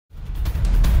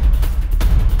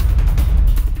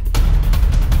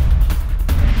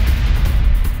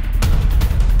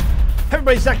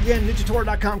everybody, Zach again,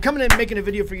 NinjaTorah.com, coming in making a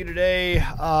video for you today.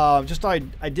 Just thought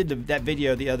I did that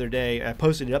video the other day. I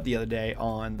posted it up the other day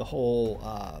on the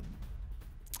whole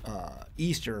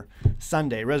Easter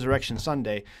Sunday, Resurrection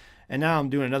Sunday. And now I'm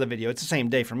doing another video. It's the same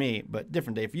day for me, but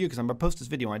different day for you because I'm going to post this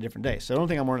video on a different day. So I don't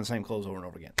think I'm wearing the same clothes over and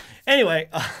over again. Anyway,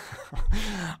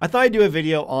 I thought I'd do a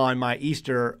video on my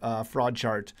Easter fraud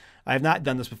chart. I have not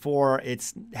done this before.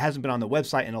 It hasn't been on the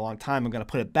website in a long time. I'm going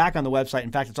to put it back on the website.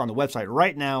 In fact, it's on the website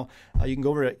right now. You can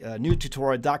go over to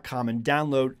NinjaTorah.com and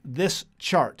download this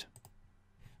chart.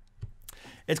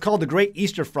 It's called the Great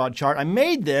Easter Fraud Chart. I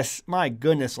made this, my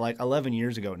goodness, like 11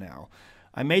 years ago now.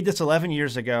 I made this 11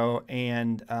 years ago,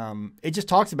 and it just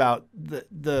talks about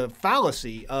the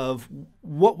fallacy of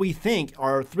what we think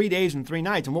are 3 days and 3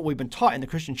 nights and what we've been taught in the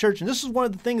Christian church. And this is one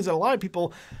of the things that a lot of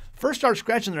people first start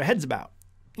scratching their heads about.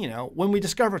 You know, when we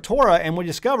discover Torah and we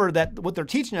discover that what they're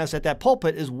teaching us at that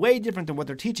pulpit is way different than what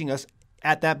they're teaching us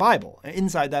at that Bible,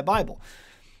 inside that Bible.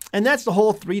 And that's the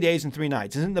whole 3 days and 3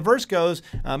 nights. And the verse goes,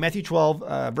 Matthew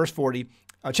 12, verse 40,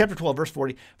 chapter 12, verse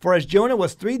 40, "For as Jonah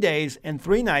was 3 days and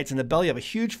 3 nights in the belly of a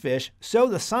huge fish, so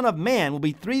the Son of Man will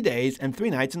be 3 days and 3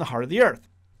 nights in the heart of the earth."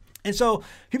 And so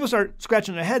people start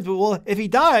scratching their heads, but well, if he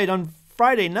died on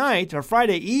Friday night or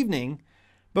Friday evening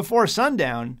before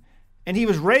sundown, and he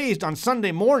was raised on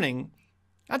Sunday morning,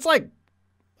 that's like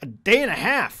a day and a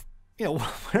half. You know,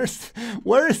 where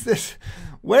is this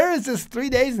 3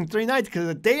 days and 3 nights? Because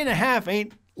a day and a half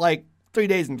ain't like 3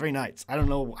 days and 3 nights. I don't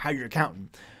know how you're counting.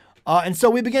 And so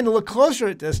we began to look closer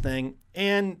at this thing,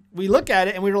 and we look at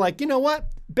it and we were like, you know what?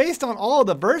 Based on all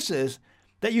the verses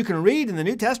that you can read in the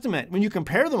New Testament, when you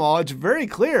compare them all, it's very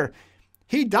clear.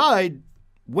 He died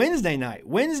Wednesday night,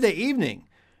 Wednesday evening,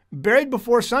 buried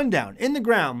before sundown in the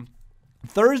ground,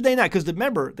 Thursday night. Because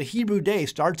remember, the Hebrew day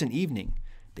starts in evening.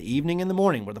 The evening and the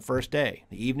morning were the first day.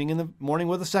 The evening and the morning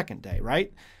were the second day,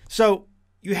 right? So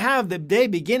you have the day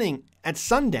beginning at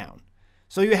sundown.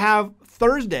 So you have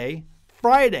Thursday,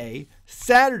 Friday,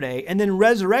 Saturday, and then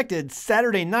resurrected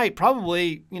Saturday night,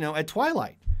 probably, you know, at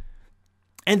twilight.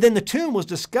 And then the tomb was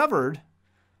discovered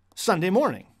Sunday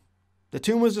morning. The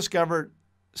tomb was discovered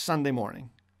Sunday morning.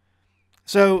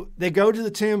 So they go to the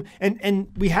tomb, and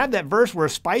we have that verse where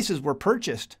spices were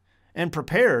purchased and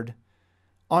prepared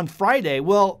on Friday.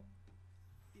 Well,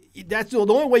 that's the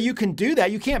only way you can do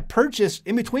that. You can't purchase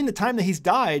in between the time that he's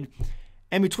died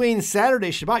and between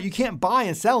Saturday, Shabbat. You can't buy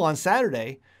and sell on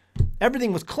Saturday.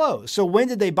 Everything was closed. So when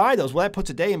did they buy those? Well, that puts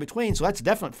a day in between. So that's a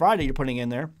definite Friday you're putting in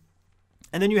there.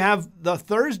 And then you have the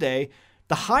Thursday,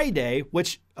 the high day,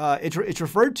 which it's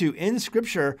referred to in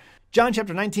Scripture. John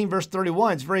chapter 19, verse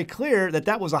 31, it's very clear that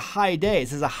that was a high day. It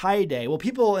says a high day. Well,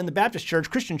 people in the Baptist church,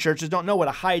 Christian churches, don't know what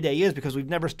a high day is because we've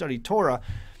never studied Torah.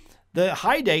 The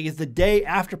high day is the day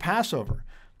after Passover,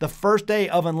 the first day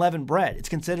of unleavened bread. It's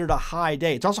considered a high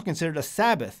day. It's also considered a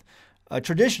Sabbath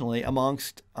traditionally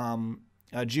amongst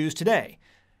Jews today.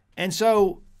 And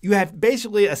so you have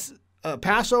basically a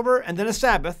Passover and then a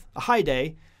Sabbath, a high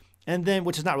day, and then,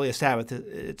 which is not really a Sabbath,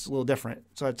 it's a little different.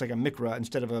 So it's like a mikra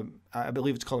instead of I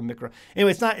believe it's called a mikra.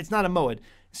 Anyway, it's not a moed.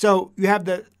 So you have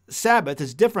the Sabbath,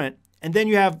 it's different. And then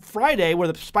you have Friday where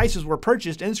the spices were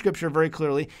purchased in Scripture very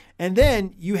clearly. And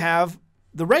then you have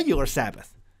the regular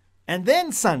Sabbath. And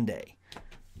then Sunday.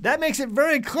 That makes it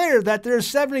very clear that there's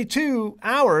 72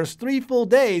 hours, 3 full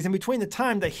days in between the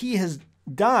time that he has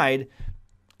died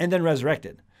and then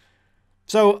resurrected.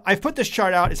 So I've put this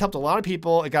chart out. It's helped a lot of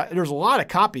people. There's a lot of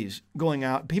copies going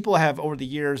out. People have over the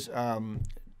years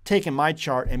taken my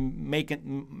chart and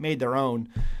made their own.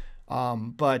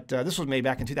 But this was made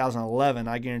back in 2011.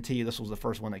 I guarantee you this was the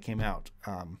first one that came out.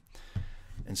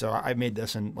 And so I made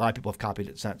this, and a lot of people have copied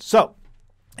it since. So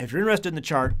if you're interested in the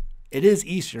chart, it is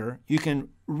Easter. You can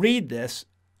read this.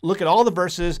 Look at all the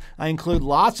verses. I include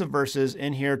lots of verses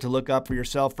in here to look up for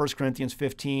yourself. 1 Corinthians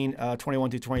 15, 21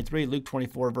 through 23, Luke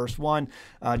 24, verse 1,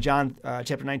 John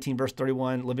chapter 19, verse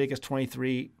 31, Leviticus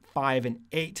 23, 5 and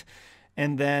 8.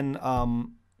 And then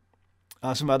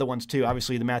some other ones too,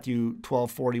 obviously the Matthew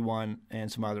 12, 41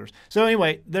 and some others. So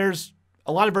anyway, there's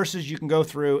a lot of verses you can go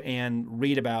through and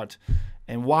read about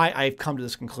and why I've come to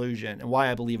this conclusion and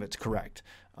why I believe it's correct.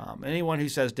 Anyone who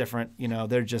says different, you know,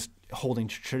 they're just holding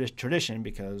tradition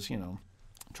because, you know,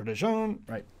 tradition,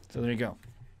 right? So there you go.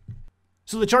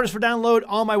 So the chart is for download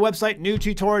on my website,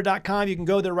 NinjaTorah.com. You can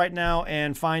go there right now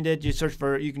and find it. You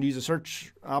can use the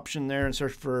search option there and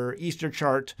search for Easter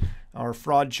chart or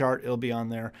fraud chart. It'll be on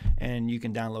there, and you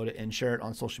can download it and share it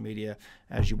on social media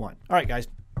as you want. All right, guys,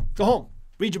 go home,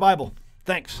 read your Bible.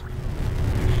 Thanks.